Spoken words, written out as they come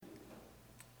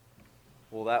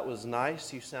Well, that was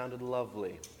nice. You sounded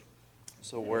lovely.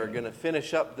 So we're going to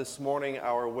finish up this morning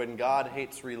our When God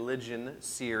Hates Religion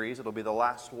series. It'll be the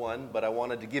last one, but I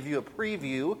wanted to give you a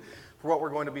preview for what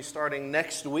we're going to be starting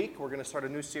next week. We're going to start a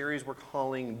new series we're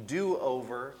calling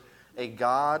Do-Over, the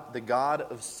God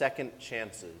of Second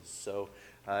Chances. So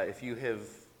if you have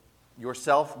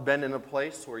yourself been in a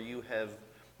place where you have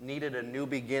needed a new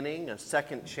beginning, a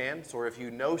second chance, or if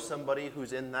you know somebody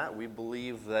who's in that, we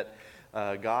believe that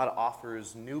God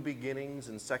offers new beginnings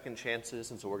and second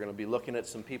chances, and so we're going to be looking at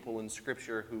some people in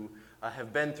Scripture who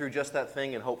have been through just that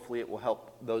thing, and hopefully it will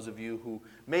help those of you who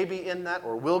may be in that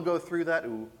or will go through that,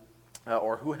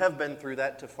 or who have been through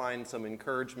that, to find some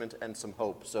encouragement and some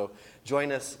hope. So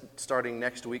join us starting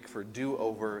next week for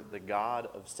Do-Over, the God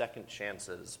of Second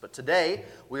Chances. But today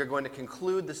we are going to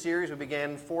conclude the series we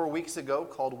began 4 weeks ago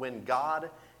called When God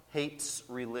Hates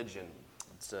Religion.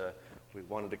 We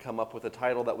wanted to come up with a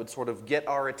title that would sort of get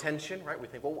our attention, right? We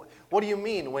think, well, what do you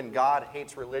mean when God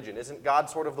hates religion? Isn't God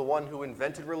sort of the one who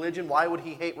invented religion? Why would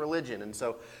he hate religion? And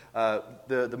so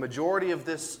the majority of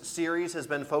this series has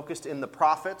been focused in the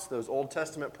prophets, those Old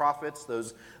Testament prophets,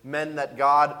 those men that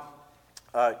God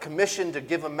commissioned to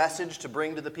give a message to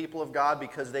bring to the people of God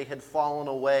because they had fallen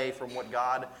away from what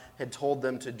God had told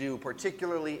them to do,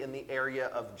 particularly in the area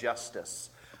of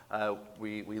justice.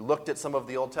 We looked at some of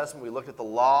the Old Testament. We looked at the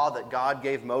law that God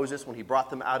gave Moses when he brought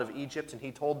them out of Egypt, and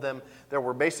he told them there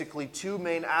were basically two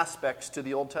main aspects to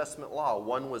the Old Testament law.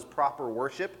 One was proper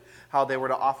worship, how they were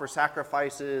to offer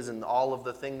sacrifices and all of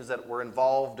the things that were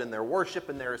involved in their worship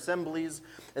and their assemblies.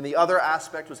 And the other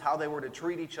aspect was how they were to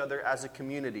treat each other as a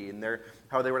community, and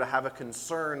how they were to have a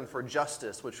concern for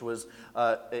justice, which was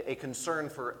a concern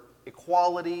for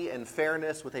equality and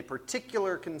fairness, with a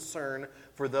particular concern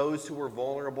for those who were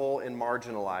vulnerable and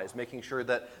marginalized, making sure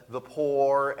that the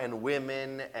poor and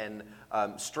women and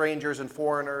strangers and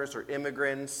foreigners or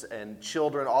immigrants and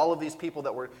children, all of these people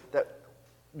that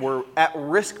were at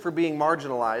risk for being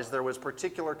marginalized, there was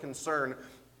particular concern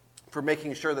for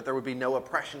making sure that there would be no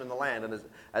oppression in the land. And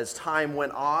as time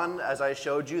went on, as I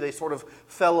showed you, they sort of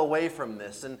fell away from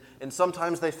this. And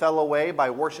sometimes they fell away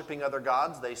by worshiping other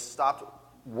gods. They stopped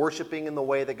worshiping in the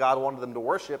way that God wanted them to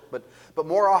worship, but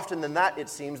more often than that, it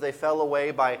seems, they fell away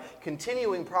by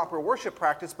continuing proper worship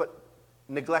practice, but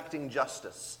neglecting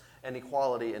justice and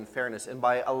equality and fairness, and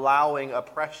by allowing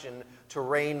oppression to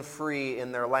reign free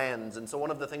in their lands. And so one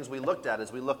of the things we looked at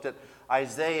is we looked at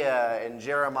Isaiah and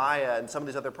Jeremiah and some of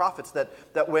these other prophets,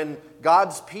 that when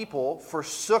God's people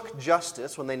forsook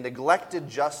justice, when they neglected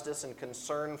justice and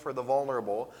concern for the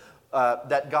vulnerable,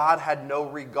 that God had no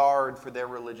regard for their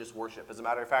religious worship. As a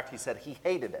matter of fact, he said he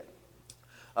hated it.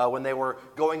 When they were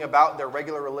going about their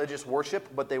regular religious worship,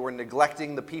 but they were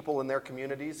neglecting the people in their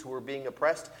communities who were being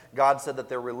oppressed, God said that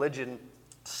their religion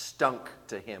stunk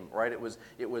to him, right? It was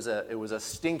a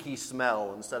stinky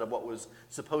smell instead of what was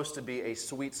supposed to be a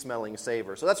sweet-smelling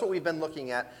savor. So that's what we've been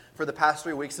looking at for the past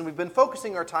 3 weeks, and we've been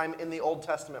focusing our time in the Old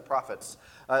Testament prophets.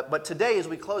 But today, as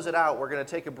we close it out, we're going to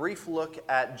take a brief look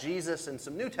at Jesus and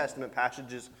some New Testament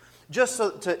passages, just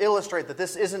to illustrate that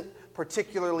this isn't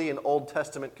particularly an Old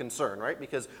Testament concern, right?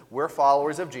 Because we're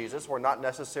followers of Jesus. We're not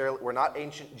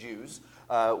ancient Jews.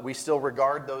 We still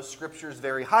regard those scriptures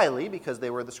very highly because they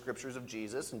were the scriptures of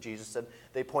Jesus, and Jesus said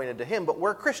they pointed to him. But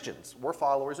we're Christians. We're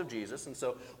followers of Jesus. And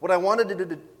so what I wanted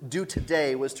to do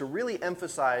today was to really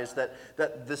emphasize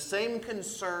that the same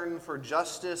concern for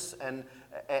justice and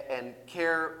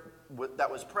care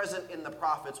that was present in the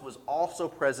prophets was also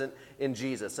present in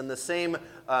Jesus. And the same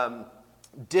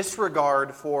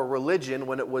disregard for religion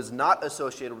when it was not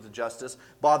associated with justice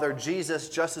bothered Jesus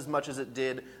just as much as it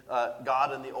did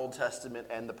God in the Old Testament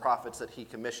and the prophets that he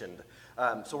commissioned.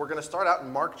 So we're going to start out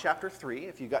in Mark chapter 3.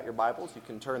 If you've got your Bibles, you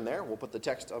can turn there. We'll put the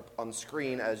text up on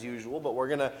screen as usual, but we're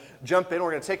going to jump in.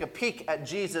 We're going to take a peek at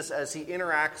Jesus as he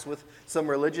interacts with some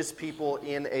religious people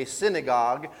in a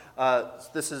synagogue.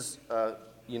 This is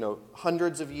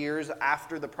hundreds of years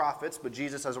after the prophets, but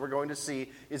Jesus, as we're going to see,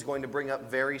 is going to bring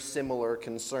up very similar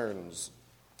concerns.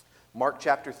 Mark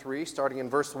chapter 3, starting in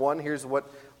verse 1, here's what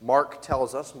Mark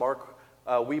tells us. Mark,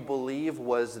 we believe,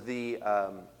 was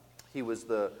he was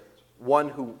the one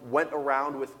who went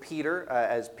around with Peter,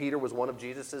 as Peter was one of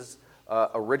Jesus'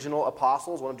 original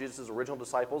apostles, one of Jesus' original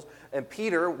disciples. And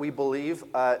Peter, we believe,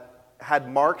 had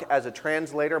Mark as a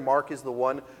translator. Mark is the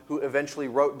one who eventually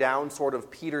wrote down sort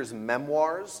of Peter's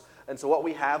memoirs. And so what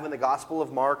we have in the Gospel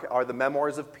of Mark are the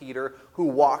memoirs of Peter who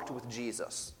walked with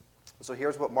Jesus. So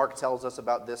here's what Mark tells us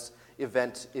about this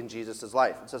event in Jesus'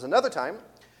 life. It says, another time,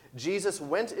 Jesus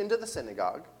went into the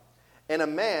synagogue, and a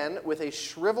man with a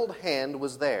shriveled hand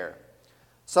was there.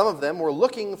 Some of them were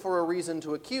looking for a reason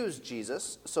to accuse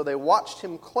Jesus, so they watched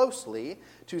him closely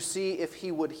to see if he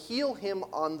would heal him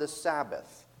on the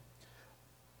Sabbath.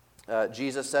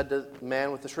 Jesus said to the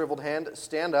man with the shriveled hand,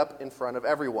 "Stand up in front of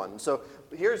everyone." So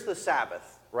here's the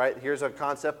Sabbath, right? Here's a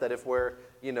concept that if we're,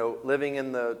 living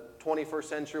in the 21st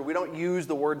century, we don't use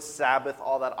the word Sabbath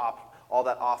all that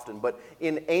often. But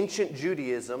in ancient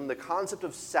Judaism, the concept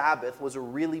of Sabbath was a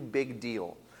really big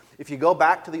deal. If you go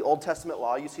back to the Old Testament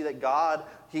law, you see that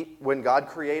when God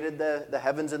created the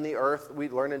heavens and the earth, we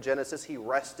learn in Genesis, he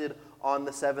rested on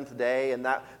the seventh day, and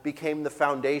that became the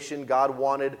foundation. God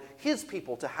wanted his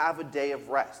people to have a day of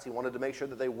rest. He wanted to make sure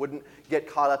that they wouldn't get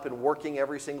caught up in working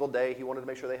every single day. He wanted to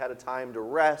make sure they had a time to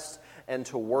rest and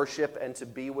to worship and to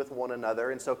be with one another.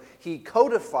 And so he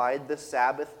codified the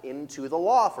Sabbath into the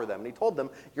law for them. And he told them,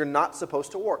 you're not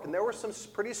supposed to work. And there were some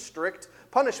pretty strict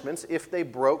punishments if they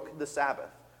broke the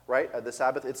Sabbath. Right? The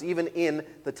Sabbath, it's even in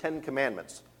the Ten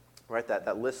Commandments, right?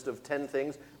 That list of 10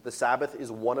 things. The Sabbath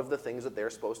is one of the things that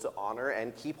they're supposed to honor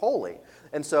and keep holy.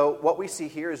 And so what we see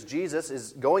here is Jesus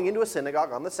is going into a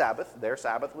synagogue on the Sabbath. Their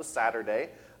Sabbath was Saturday.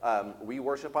 We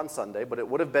worship on Sunday, but it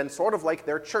would have been sort of like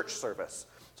their church service.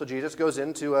 So Jesus goes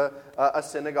into a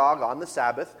synagogue on the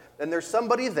Sabbath, and there's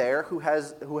somebody there who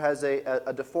has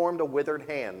a deformed, a withered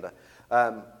hand.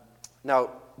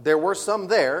 Now, there were some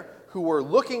there who were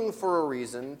looking for a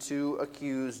reason to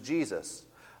accuse Jesus.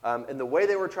 And the way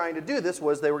they were trying to do this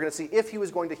was they were going to see if he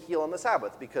was going to heal on the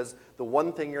Sabbath, because the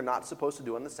one thing you're not supposed to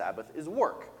do on the Sabbath is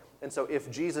work. And so if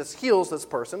Jesus heals this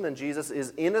person, then Jesus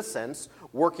is, in a sense,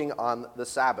 working on the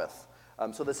Sabbath.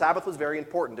 So the Sabbath was very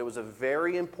important. It was a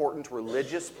very important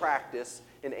religious practice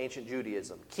in ancient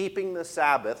Judaism. Keeping the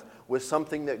Sabbath was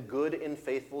something that good and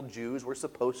faithful Jews were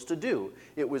supposed to do.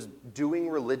 It was doing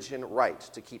religion right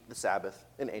to keep the Sabbath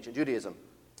in ancient Judaism.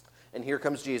 And here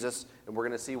comes Jesus, and we're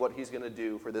going to see what he's going to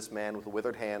do for this man with a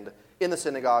withered hand in the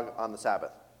synagogue on the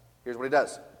Sabbath. Here's what he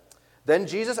does. Then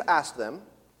Jesus asked them,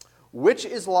 "Which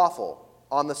is lawful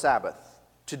on the Sabbath,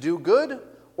 to do good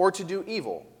or to do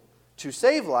evil, to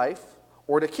save life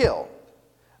or to kill?"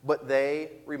 But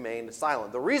they remained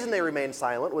silent. The reason they remained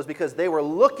silent was because they were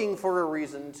looking for a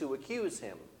reason to accuse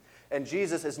him. And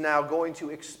Jesus is now going to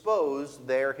expose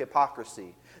their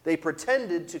hypocrisy. They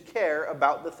pretended to care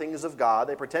about the things of God.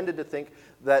 They pretended to think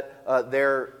that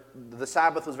the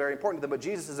Sabbath was very important to them. But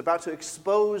Jesus is about to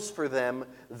expose for them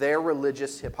their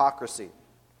religious hypocrisy.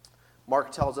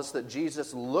 Mark tells us that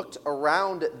Jesus looked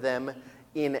around at them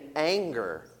in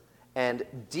anger and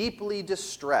deeply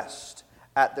distressed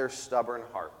at their stubborn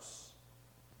hearts.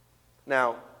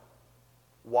 Now,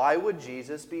 why would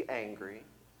Jesus be angry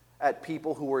at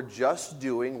people who were just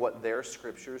doing what their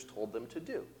scriptures told them to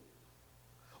do?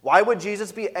 Why would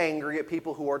Jesus be angry at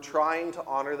people who are trying to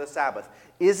honor the Sabbath?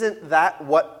 Isn't that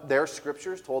what their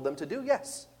scriptures told them to do?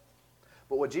 Yes.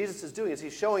 But what Jesus is doing is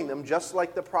he's showing them, just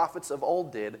like the prophets of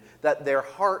old did, that their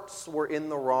hearts were in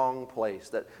the wrong place.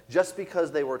 That just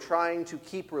because they were trying to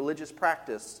keep religious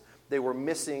practice, they were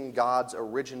missing God's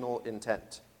original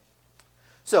intent.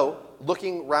 So,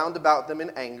 looking round about them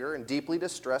in anger and deeply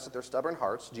distressed at their stubborn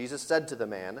hearts, Jesus said to the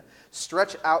man,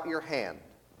 "Stretch out your hand."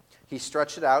 He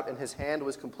stretched it out, and his hand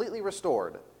was completely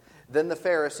restored. Then the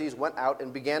Pharisees went out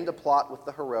and began to plot with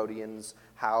the Herodians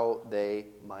how they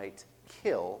might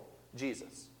kill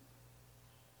Jesus.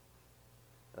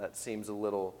 That seems a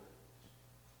little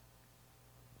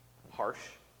harsh,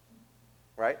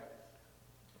 right?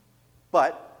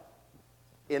 But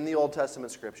in the Old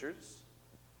Testament scriptures,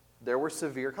 there were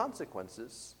severe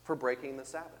consequences for breaking the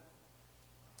Sabbath.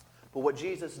 But what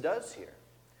Jesus does here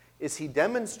is he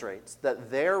demonstrates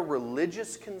that their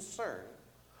religious concern,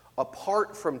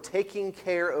 apart from taking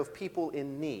care of people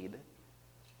in need,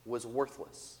 was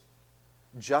worthless.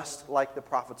 Just like the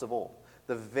prophets of old.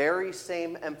 The very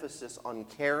same emphasis on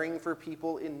caring for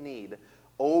people in need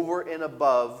over and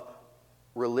above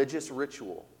religious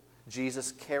ritual,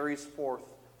 Jesus carries forth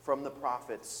from the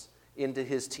prophets into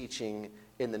his teaching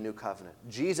in the New Covenant.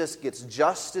 Jesus gets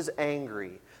just as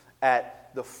angry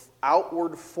at the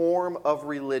outward form of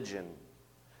religion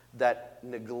that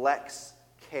neglects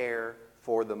care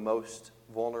for the most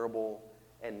vulnerable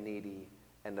and needy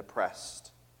and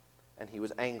oppressed. And he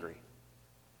was angry.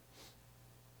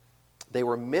 They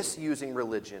were misusing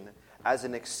religion as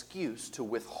an excuse to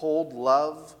withhold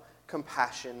love,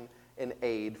 compassion, and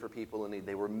aid for people in need.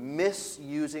 They were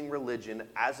misusing religion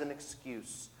as an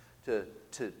excuse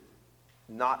to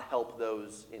not help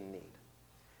those in need.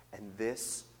 And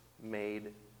this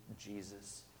made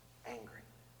Jesus angry.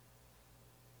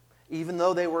 Even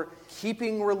though they were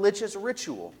keeping religious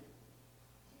ritual,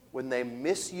 when they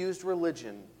misused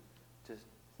religion to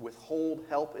withhold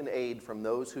help and aid from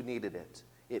those who needed it,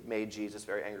 it made Jesus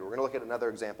very angry. We're going to look at another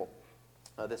example.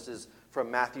 This is from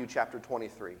Matthew chapter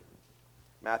 23.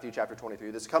 Matthew chapter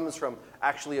 23. This comes from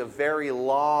actually a very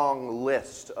long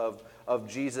list of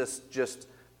Jesus just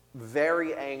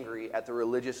very angry at the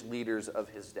religious leaders of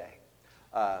his day.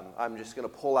 I'm just going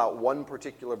to pull out one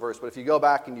particular verse, but if you go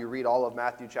back and you read all of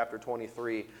Matthew chapter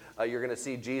 23, you're going to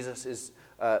see Jesus is,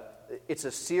 it's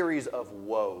a series of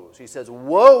woes. He says,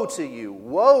 woe to you,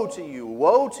 woe to you,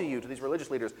 woe to you, to these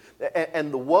religious leaders.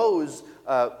 And the woes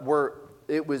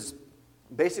it was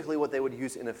basically what they would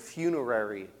use in a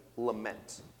funerary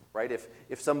lament. Right?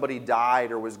 If somebody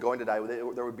died or was going to die,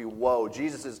 there would be woe.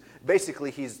 Jesus is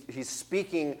basically, he's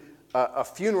speaking a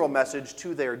funeral message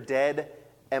to their dead,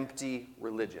 empty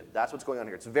religion. That's what's going on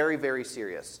here. It's very, very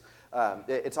serious.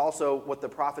 It's also what the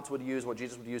prophets would use, what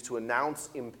Jesus would use to announce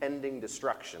impending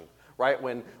destruction. Right?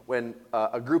 When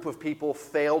a group of people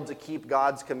failed to keep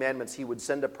God's commandments, he would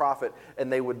send a prophet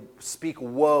and they would speak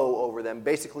woe over them,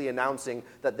 basically announcing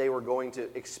that they were going to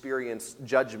experience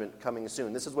judgment coming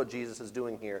soon. This is what Jesus is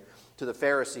doing here to the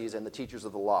Pharisees and the teachers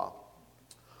of the law.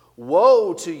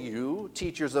 Woe to you,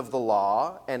 teachers of the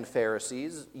law and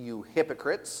Pharisees, you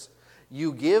hypocrites!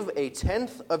 You give a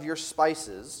tenth of your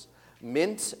spices,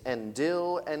 mint and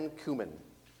dill and cumin.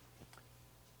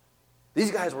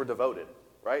 These guys were devoted,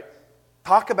 right?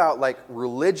 Talk about like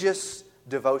religious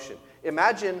devotion.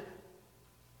 Imagine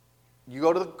you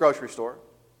go to the grocery store,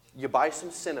 you buy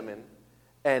some cinnamon,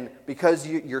 and because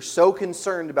you're so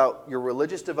concerned about your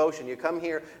religious devotion, you come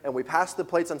here and we pass the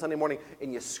plates on Sunday morning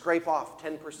and you scrape off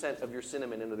 10% of your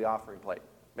cinnamon into the offering plate,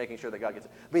 making sure that God gets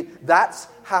it. I mean, that's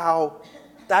how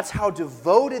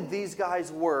devoted these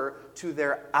guys were to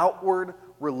their outward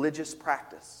religious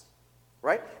practice.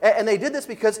 Right? And they did this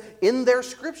because in their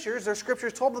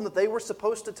scriptures told them that they were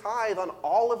supposed to tithe on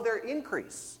all of their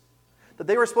increase. That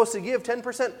they were supposed to give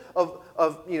 10% of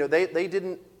they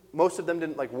didn't, most of them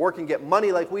didn't like work and get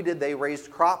money like we did. They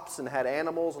raised crops and had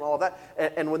animals and all of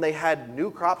that. And when they had new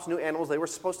crops, new animals, they were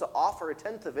supposed to offer a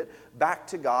tenth of it back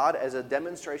to God as a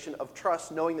demonstration of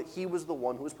trust, knowing that he was the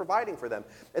one who was providing for them.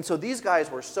 And so these guys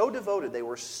were so devoted, they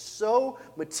were so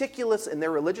meticulous in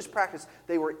their religious practice,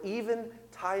 they were even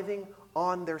tithing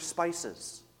on their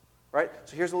spices, right?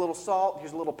 So here's a little salt,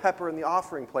 here's a little pepper in the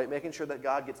offering plate, making sure that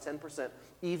God gets 10%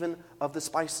 even of the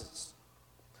spices.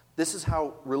 This is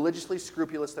how religiously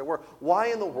scrupulous they were. Why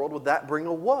in the world would that bring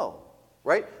a woe,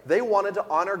 right? They wanted to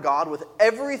honor God with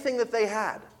everything that they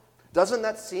had. Doesn't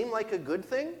that seem like a good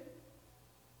thing?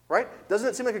 Right? Doesn't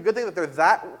it seem like a good thing that they're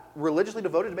that religiously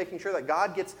devoted to making sure that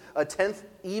God gets a tenth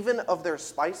even of their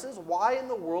spices? Why in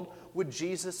the world would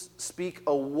Jesus speak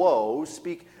a woe,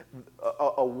 speak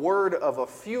a word of a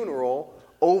funeral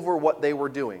over what they were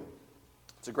doing?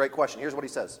 It's a great question. Here's what he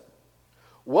says.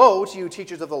 Woe to you,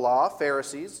 teachers of the law,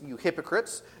 Pharisees, you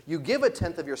hypocrites! You give a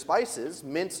tenth of your spices,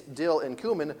 mint, dill, and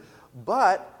cumin,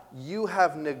 but you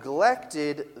have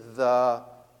neglected the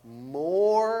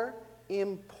more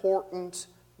important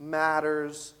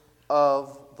matters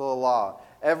of the law.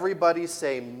 Everybody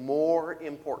say more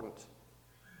important.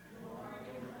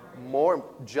 More,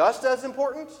 just as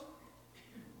important?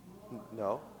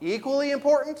 No. Equally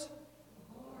important?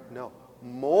 No.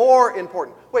 More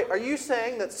important. Wait, are you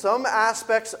saying that some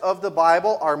aspects of the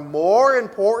Bible are more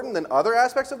important than other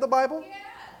aspects of the Bible?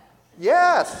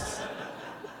 Yes.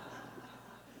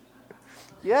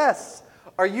 Yes.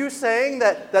 Are you saying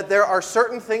that there are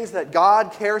certain things that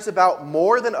God cares about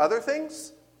more than other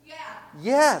things? Yeah.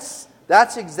 Yes.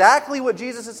 That's exactly what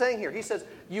Jesus is saying here. He says,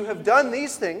 you have done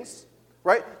these things,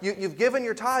 right? You've given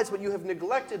your tithes, but you have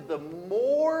neglected the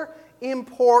more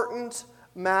important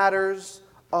matters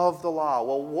of the law.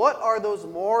 Well, what are those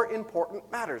more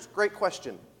important matters? Great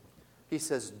question. He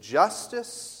says,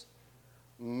 justice,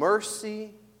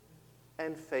 mercy,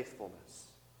 and faithfulness.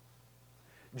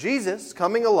 Jesus,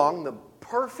 coming along, the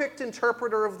perfect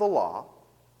interpreter of the law,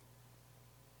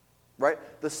 right?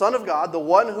 The Son of God, the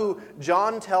one who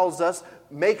John tells us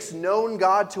makes known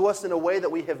God to us in a way that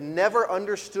we have never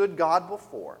understood God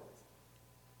before,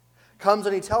 comes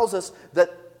and he tells us that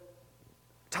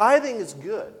tithing is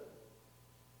good,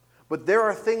 but there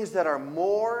are things that are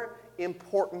more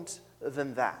important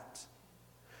than that.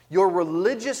 Your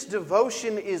religious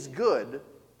devotion is good,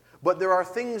 but there are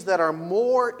things that are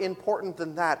more important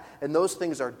than that, and those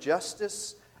things are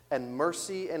justice and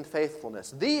mercy and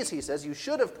faithfulness. These, he says, you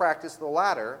should have practiced the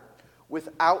latter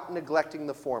without neglecting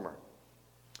the former.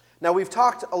 Now, we've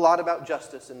talked a lot about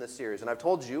justice in this series, and I've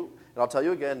told you, and I'll tell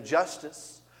you again,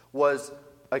 justice was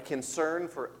a concern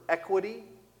for equity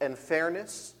and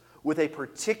fairness with a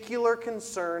particular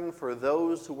concern for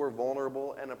those who were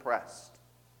vulnerable and oppressed.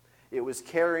 It was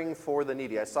caring for the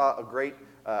needy. I saw a great,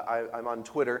 I'm on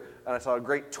Twitter, and I saw a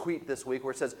great tweet this week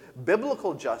where it says,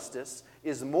 biblical justice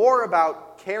is more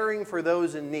about caring for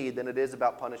those in need than it is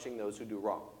about punishing those who do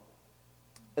wrong.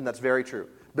 And that's very true.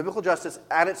 Biblical justice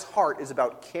at its heart is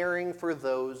about caring for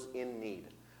those in need,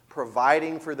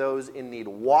 providing for those in need,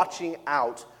 watching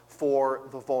out for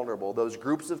the vulnerable, those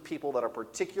groups of people that are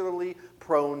particularly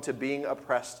prone to being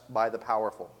oppressed by the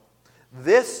powerful.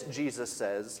 This, Jesus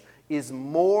says, is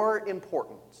more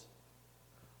important.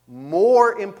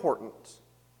 More important.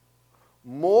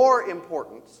 More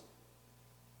important.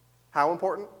 How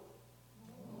important?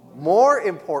 More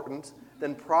important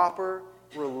than proper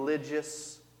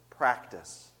religious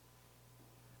practice.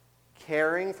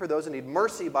 Caring for those in need.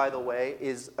 Mercy, by the way,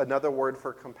 is another word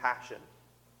for compassion.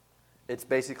 It's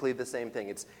basically the same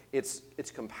thing.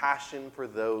 It's compassion for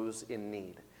those in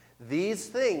need. These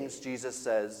things, Jesus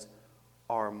says,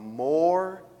 are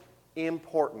more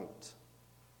important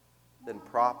than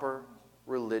proper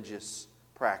religious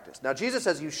practice. Now, Jesus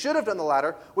says you should have done the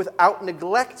latter without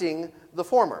neglecting the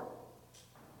former.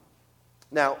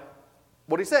 Now,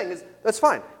 what he's saying is, that's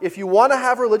fine. If you want to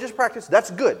have religious practice,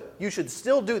 that's good. You should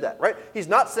still do that, right? He's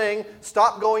not saying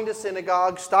stop going to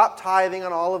synagogue, stop tithing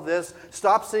on all of this,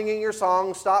 stop singing your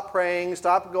songs, stop praying,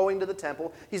 stop going to the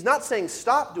temple. He's not saying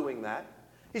stop doing that.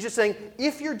 He's just saying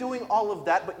if you're doing all of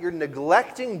that, but you're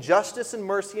neglecting justice and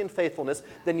mercy and faithfulness,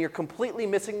 then you're completely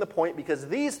missing the point because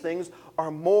these things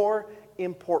are more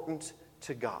important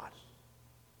to God.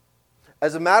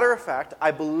 As a matter of fact,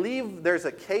 I believe there's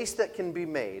a case that can be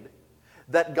made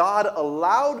that God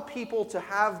allowed people to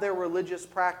have their religious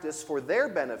practice for their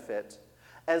benefit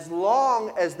as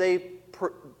long as they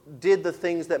did the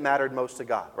things that mattered most to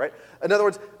God, right? In other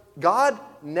words, God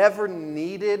never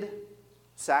needed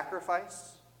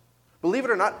sacrifice. Believe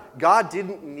it or not, God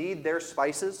didn't need their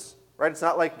spices, right? It's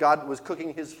not like God was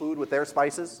cooking his food with their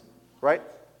spices, right?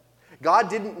 God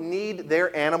didn't need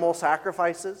their animal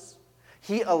sacrifices.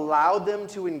 He allowed them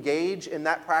to engage in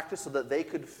that practice so that they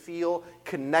could feel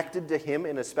connected to him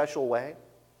in a special way.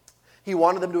 He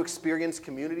wanted them to experience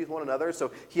community with one another,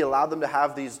 so he allowed them to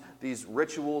have these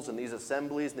rituals and these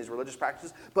assemblies and these religious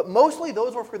practices. But mostly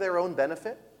those were for their own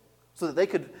benefit, so that they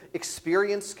could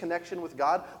experience connection with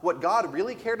God. What God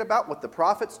really cared about, what the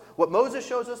prophets, what Moses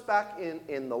shows us back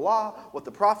in the law, what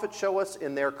the prophets show us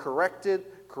in their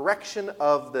correction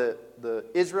of the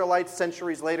Israelites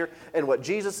centuries later, and what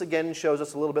Jesus again shows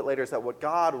us a little bit later is that what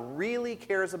God really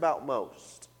cares about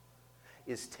most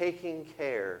is taking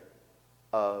care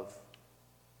of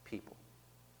people.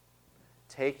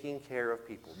 Taking care of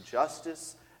people.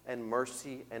 Justice and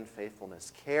mercy and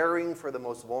faithfulness. Caring for the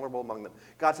most vulnerable among them.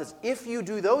 God says, if you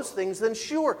do those things, then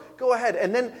sure, go ahead.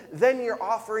 And then your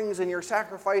offerings and your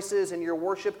sacrifices and your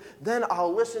worship, then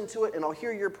I'll listen to it and I'll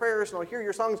hear your prayers and I'll hear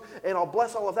your songs and I'll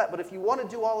bless all of that. But if you want to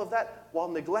do all of that while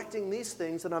neglecting these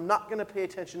things, then I'm not going to pay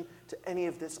attention to any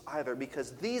of this either.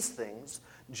 Because these things,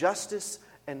 justice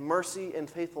and mercy and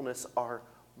faithfulness, are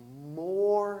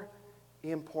more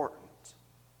important.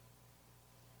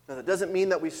 Now, that doesn't mean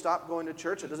that we stop going to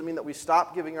church. It doesn't mean that we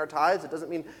stop giving our tithes. It doesn't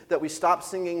mean that we stop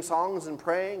singing songs and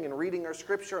praying and reading our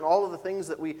scripture and all of the things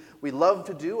that we love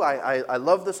to do. I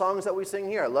love the songs that we sing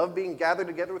here. I love being gathered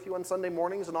together with you on Sunday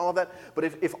mornings and all of that. But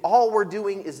if all we're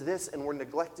doing is this and we're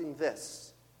neglecting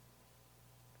this,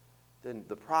 then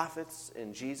the prophets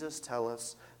and Jesus tell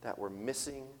us that we're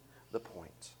missing the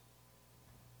point.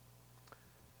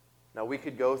 Now, we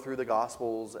could go through the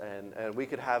Gospels and we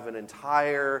could have an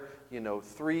entire,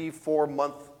 3-4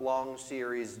 month long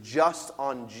series just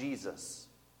on Jesus,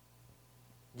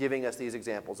 giving us these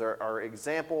examples. There are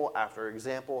example after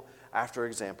example after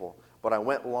example. But I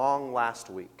went long last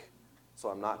week, so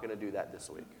I'm not going to do that this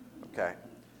week, okay?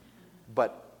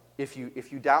 But if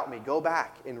you doubt me, go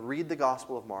back and read the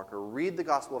Gospel of Mark or read the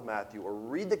Gospel of Matthew or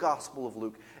read the Gospel of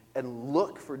Luke and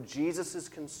look for Jesus'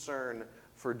 concern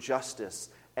for justice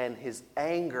and his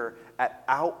anger at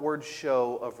outward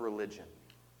show of religion.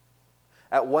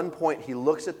 At one point, he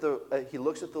looks at the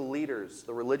leaders,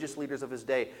 the religious leaders of his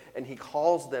day, and he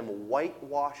calls them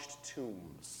whitewashed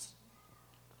tombs.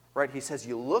 Right? He says,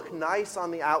 you look nice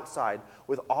on the outside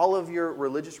with all of your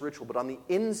religious ritual, but on the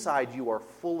inside you are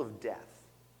full of death.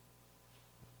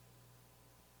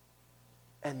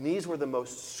 And these were the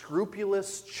most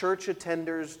scrupulous church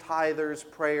attenders, tithers,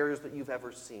 prayers that you've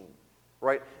ever seen.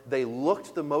 Right? They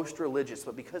looked the most religious,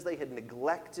 but because they had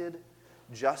neglected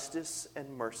justice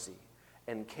and mercy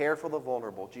and care for the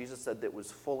vulnerable, Jesus said that it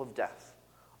was full of death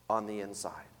on the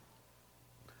inside.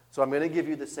 So I'm going to give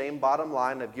you the same bottom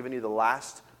line I've given you the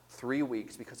last 3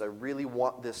 weeks because I really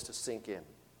want this to sink in.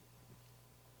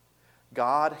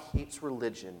 God hates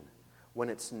religion when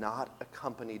it's not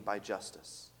accompanied by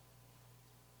justice.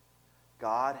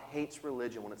 God hates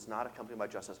religion when it's not accompanied by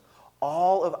justice.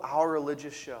 All of our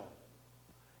religious show,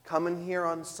 coming here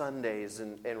on Sundays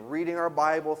and reading our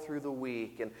Bible through the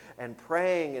week and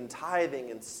praying and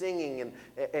tithing and singing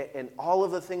and all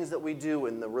of the things that we do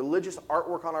and the religious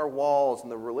artwork on our walls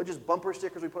and the religious bumper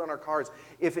stickers we put on our cars,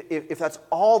 if that's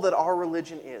all that our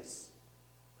religion is,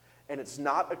 and it's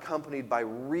not accompanied by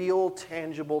real,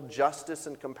 tangible justice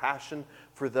and compassion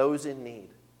for those in need,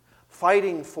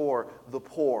 fighting for the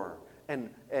poor and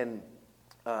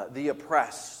the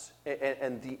oppressed,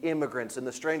 and the immigrants and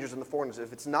the strangers and the foreigners,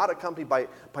 if it's not accompanied by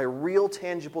real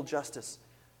tangible justice,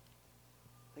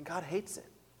 then God hates it.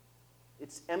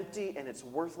 It's empty and it's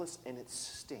worthless and it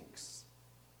stinks.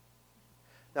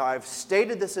 Now, I've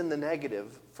stated this in the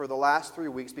negative for the last 3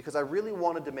 weeks because I really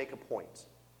wanted to make a point.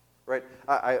 Right?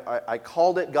 I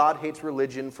called it God Hates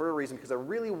Religion for a reason because I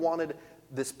really wanted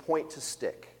this point to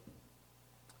stick.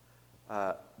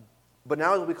 But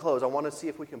now as we close, I want to see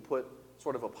if we can put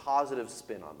sort of a positive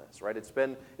spin on this, right? It's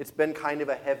been kind of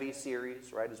a heavy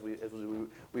series, right? As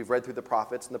we've read through the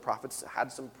prophets, and the prophets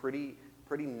had some pretty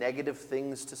negative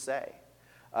things to say,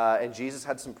 and Jesus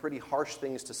had some pretty harsh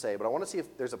things to say. But I want to see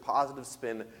if there's a positive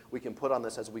spin we can put on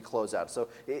this as we close out. So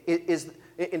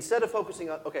instead of focusing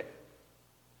on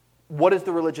what is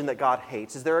the religion that God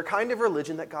hates, is there a kind of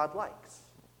religion that God likes?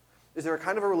 Is there a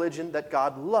kind of a religion that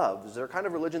God loves? Is there a kind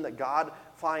of religion that God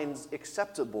finds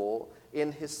acceptable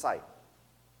in His sight?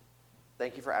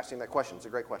 Thank you for asking that question. It's a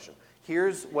great question.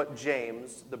 Here's what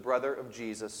James, the brother of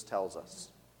Jesus, tells us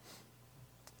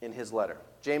in his letter.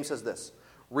 James says this: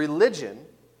 religion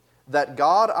that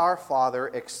God our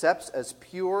Father accepts as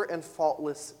pure and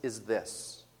faultless is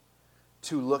this: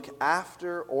 to look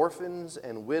after orphans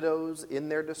and widows in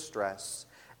their distress,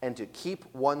 and to keep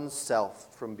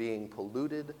oneself from being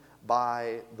polluted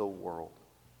by the world.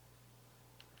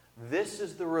 This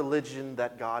is the religion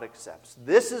that God accepts.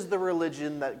 This is the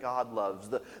religion that God loves.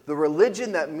 The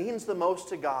religion that means the most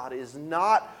to God is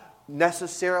not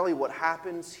necessarily what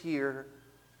happens here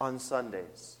on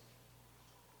Sundays.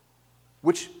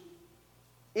 Which,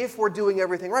 if we're doing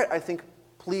everything right, I think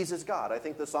pleases God. I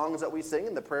think the songs that we sing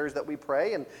and the prayers that we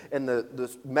pray and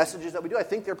the messages that we do, I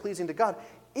think they're pleasing to God.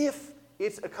 If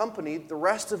it's accompanied the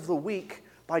rest of the week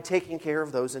by taking care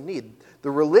of those in need.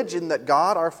 The religion that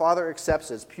God our Father accepts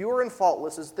as pure and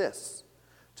faultless is this: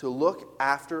 to look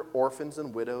after orphans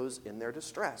and widows in their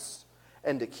distress,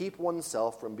 and to keep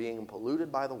oneself from being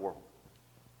polluted by the world.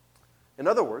 In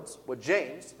other words, what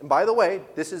James, and by the way,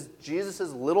 this is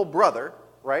Jesus' little brother,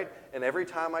 right? And every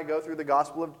time I go through the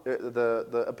Gospel of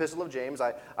the Epistle of James,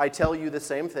 I tell you the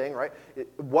same thing, right?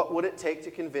 What would it take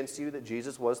to convince you that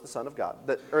Jesus was the Son of God,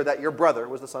 that your brother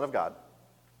was the Son of God,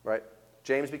 right?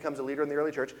 James becomes a leader in the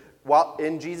early church. While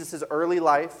in Jesus' early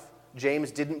life, James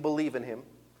didn't believe in him.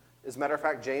 As a matter of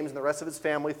fact, James and the rest of his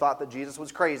family thought that Jesus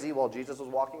was crazy while Jesus was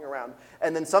walking around.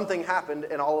 And then something happened,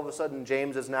 and all of a sudden,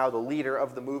 James is now the leader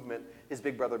of the movement his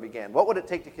big brother began. What would it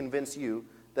take to convince you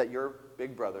that your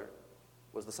big brother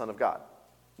was the Son of God?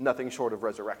 Nothing short of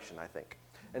resurrection, I think.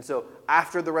 And so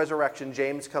after the resurrection,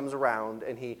 James comes around,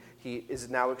 and he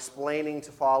is now explaining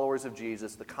to followers of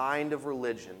Jesus the kind of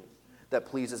religion that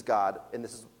pleases God. And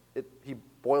this is he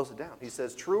boils it down. He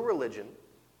says, true religion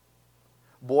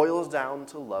boils down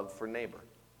to love for neighbor.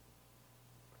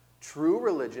 True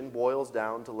religion boils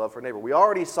down to love for neighbor. We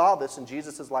already saw this in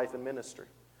Jesus' life and ministry,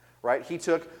 right? He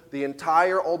took the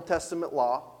entire Old Testament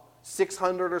law,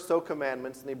 600 or so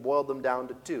commandments, and he boiled them down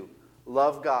to 2.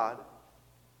 Love God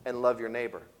and love your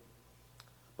neighbor.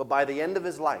 But by the end of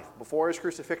his life, before his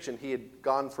crucifixion, he had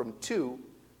gone from 2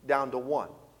 down to 1.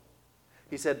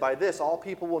 He said, by this, all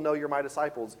people will know you're my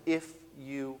disciples if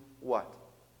you what?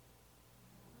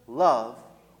 Love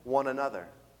one another.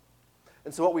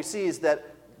 And so what we see is that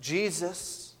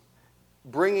Jesus,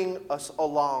 bringing us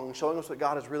along, showing us what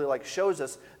God is really like, shows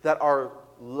us that our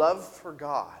love for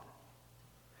God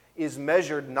is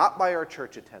measured not by our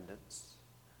church attendance.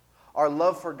 Our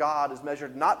love for God is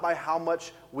measured not by how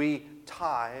much we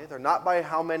tithe, or not by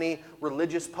how many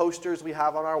religious posters we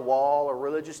have on our wall, or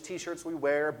religious t-shirts we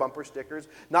wear, bumper stickers,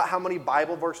 not how many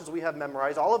Bible verses we have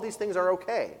memorized. All of these things are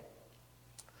okay.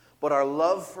 But our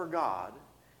love for God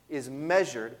is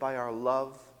measured by our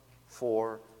love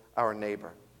for our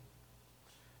neighbor.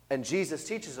 And Jesus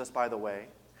teaches us, by the way,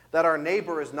 that our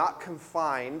neighbor is not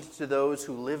confined to those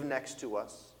who live next to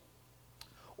us,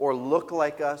 or look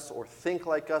like us, or think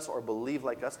like us, or believe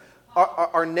like us.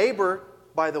 Our neighbor,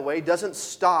 by the way, doesn't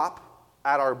stop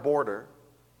at our border,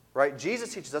 right?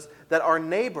 Jesus teaches us that our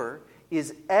neighbor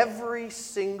is every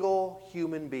single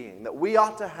human being. That we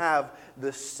ought to have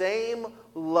the same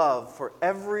love for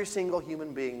every single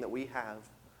human being that we have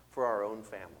for our own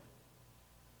family.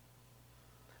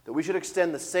 That we should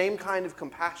extend the same kind of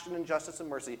compassion and justice and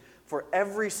mercy for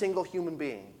every single human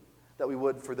being that we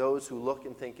would for those who look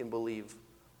and think and believe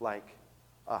like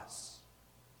us.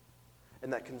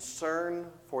 And that concern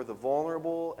for the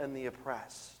vulnerable and the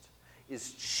oppressed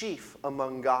is chief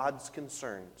among God's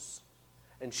concerns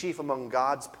and chief among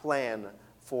God's plan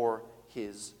for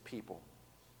his people.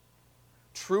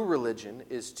 True religion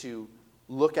is to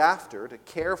look after, to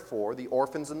care for the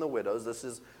orphans and the widows. This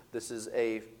is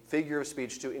a figure of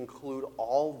speech to include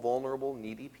all vulnerable,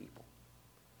 needy people.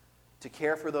 To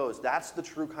care for those. That's the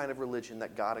true kind of religion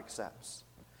that God accepts.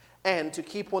 And to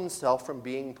keep oneself from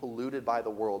being polluted by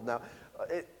the world. Now,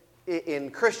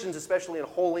 in Christians, especially in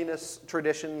holiness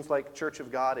traditions like Church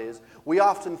of God is, we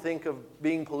often think of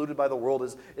being polluted by the world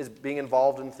as being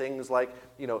involved in things like,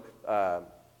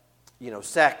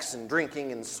 sex and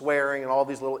drinking and swearing and all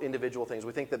these little individual things.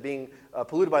 We think that being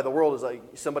polluted by the world is like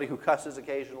somebody who cusses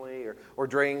occasionally or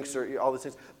drinks or all these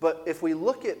things. But if we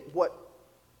look at what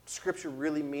Scripture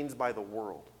really means by the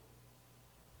world,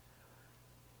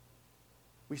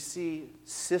 we see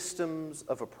systems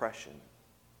of oppression.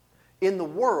 In the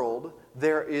world,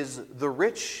 there is the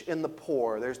rich and the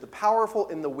poor. There's the powerful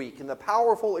and the weak, and the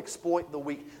powerful exploit the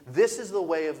weak. This is the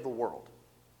way of the world.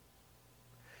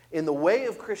 In the way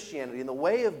of Christianity, in the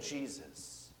way of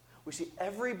Jesus, we see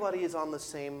everybody is on the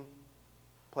same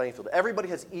playing field. Everybody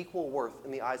has equal worth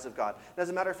in the eyes of God. And as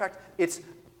a matter of fact, it's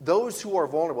those who are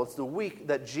vulnerable, it's the weak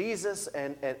that Jesus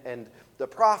and the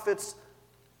prophets,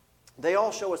 they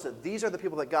all show us that these are the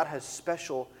people that God has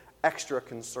special, extra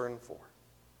concern for.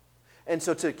 And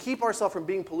so to keep ourselves from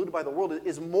being polluted by the world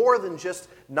is more than just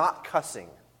not cussing.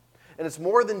 And it's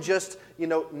more than just,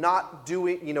 not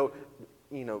doing,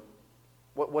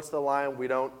 what's the line? We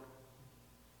don't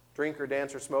drink or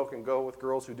dance or smoke and go with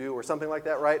girls who do, or something like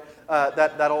that, right?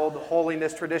 That old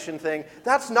holiness tradition thing.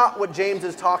 That's not what James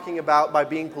is talking about by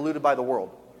being polluted by the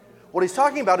world. What he's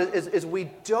talking about is we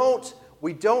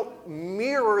don't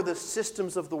mirror the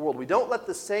systems of the world. We don't let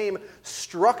the same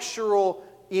structural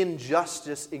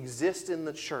injustice exist in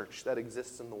the church that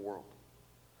exists in the world.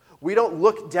 We don't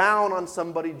look down on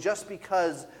somebody just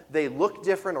because they look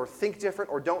different or think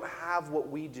different or don't have what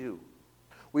we do.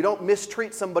 We don't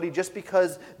mistreat somebody just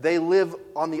because they live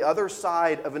on the other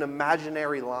side of an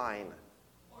imaginary line.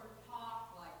 Or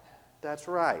talk like that. That's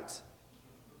right.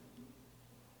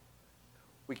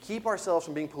 We keep ourselves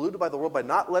from being polluted by the world by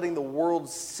not letting the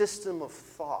world's system of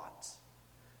thought,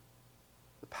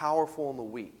 the powerful and the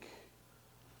weak,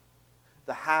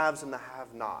 the haves and the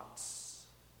have-nots,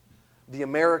 the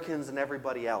Americans and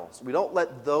everybody else. We don't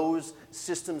let those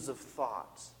systems of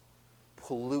thought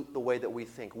pollute the way that we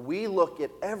think. We look at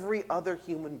every other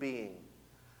human being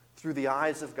through the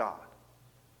eyes of God.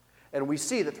 And we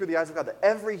see that through the eyes of God, that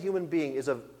every human being is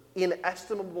of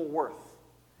inestimable worth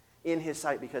in his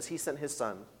sight because he sent his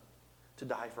Son to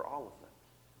die for all of them.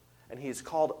 And he has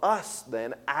called us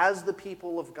then, as the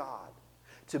people of God,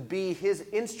 to be his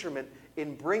instrument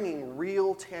in bringing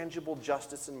real, tangible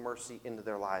justice and mercy into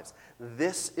their lives.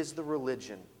 This is the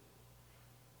religion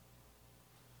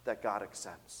that God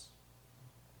accepts.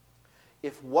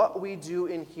 If what we do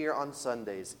in here on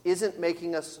Sundays isn't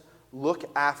making us look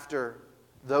after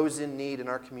those in need in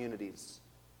our communities,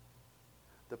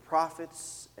 the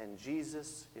prophets and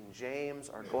Jesus and James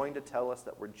are going to tell us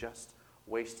that we're just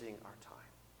wasting our time.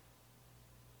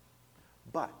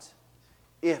 But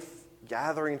if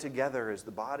gathering together as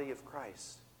the body of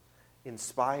Christ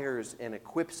inspires and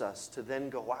equips us to then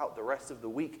go out the rest of the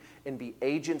week and be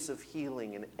agents of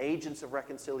healing and agents of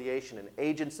reconciliation and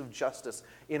agents of justice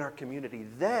in our community,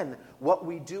 then what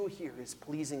we do here is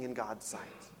pleasing in God's sight.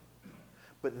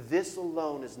 But this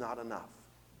alone is not enough.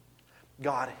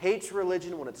 God hates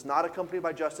religion when it's not accompanied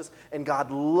by justice, and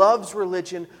God loves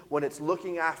religion when it's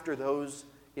looking after those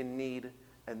in need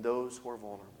and those who are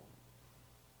vulnerable.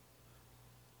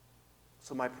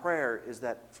 So my prayer is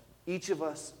that each of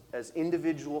us as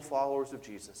individual followers of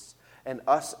Jesus and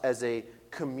us as a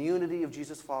community of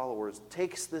Jesus followers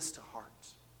takes this to heart.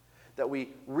 That we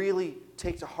really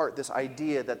take to heart this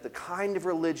idea that the kind of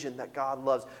religion that God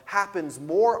loves happens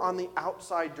more on the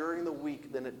outside during the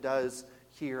week than it does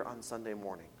here on Sunday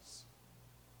mornings.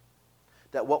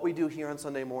 That what we do here on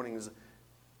Sunday mornings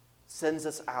sends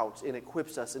us out and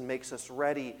equips us and makes us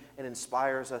ready and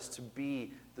inspires us to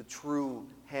be the true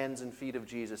hands and feet of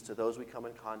Jesus to those we come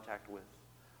in contact with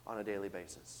on a daily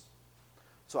basis.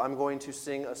 So I'm going to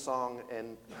sing a song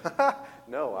and...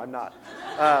 no, I'm not.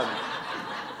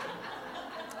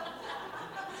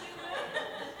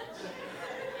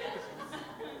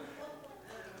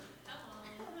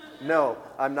 No,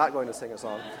 I'm not going to sing a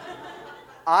song.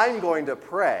 I'm going to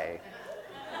pray.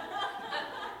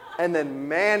 And then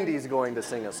Mandy's going to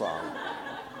sing a song.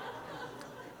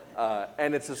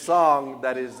 And it's a song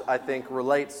that is, I think,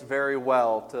 relates very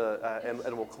well to,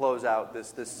 and will close out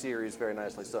this series very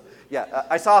nicely. So, yeah,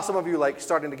 I saw some of you like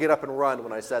starting to get up and run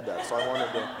when I said that. So I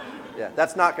wanted to, yeah,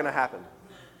 that's not going to happen.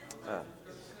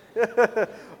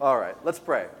 All right, let's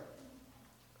pray.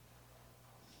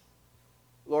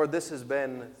 Lord, this has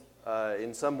been,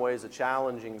 in some ways, a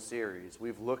challenging series.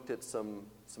 We've looked at some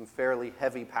fairly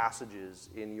heavy passages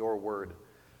in your word.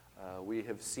 We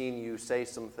have seen you say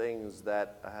some things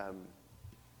that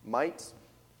might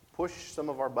push some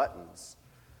of our buttons.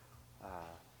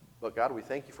 But God, we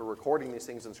thank you for recording these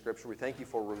things in Scripture. We thank you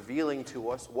for revealing to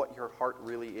us what your heart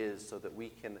really is so that we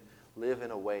can live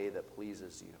in a way that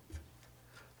pleases you.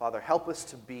 Father, help us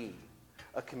to be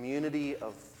a community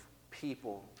of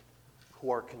people who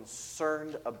are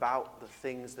concerned about the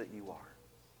things that you are.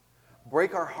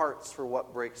 Break our hearts for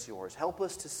what breaks yours. Help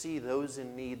us to see those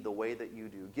in need the way that you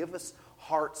do. Give us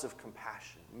hearts of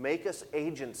compassion. Make us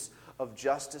agents of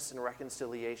justice and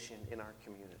reconciliation in our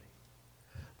community.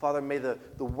 Father, may the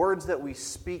words that we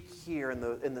speak here and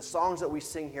the songs that we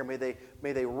sing here, may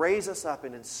they raise us up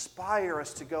and inspire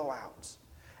us to go out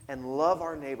and love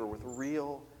our neighbor with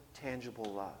real,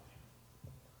 tangible love.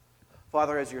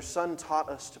 Father, as your Son taught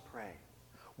us to pray,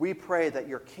 we pray that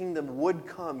your kingdom would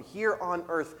come here on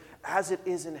earth as it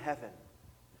is in heaven,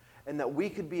 and that we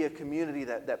could be a community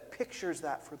that pictures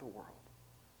that for the world.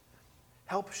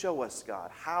 Help show us,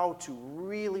 God, how to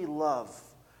really love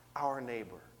our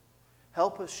neighbor.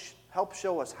 Help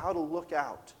show us how to look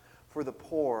out for the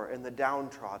poor and the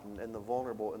downtrodden and the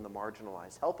vulnerable and the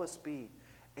marginalized. Help us be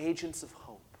agents of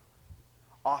hope,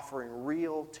 offering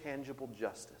real, tangible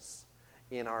justice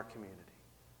in our community.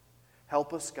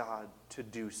 Help us, God, to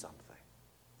do something.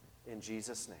 In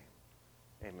Jesus' name,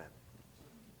 amen.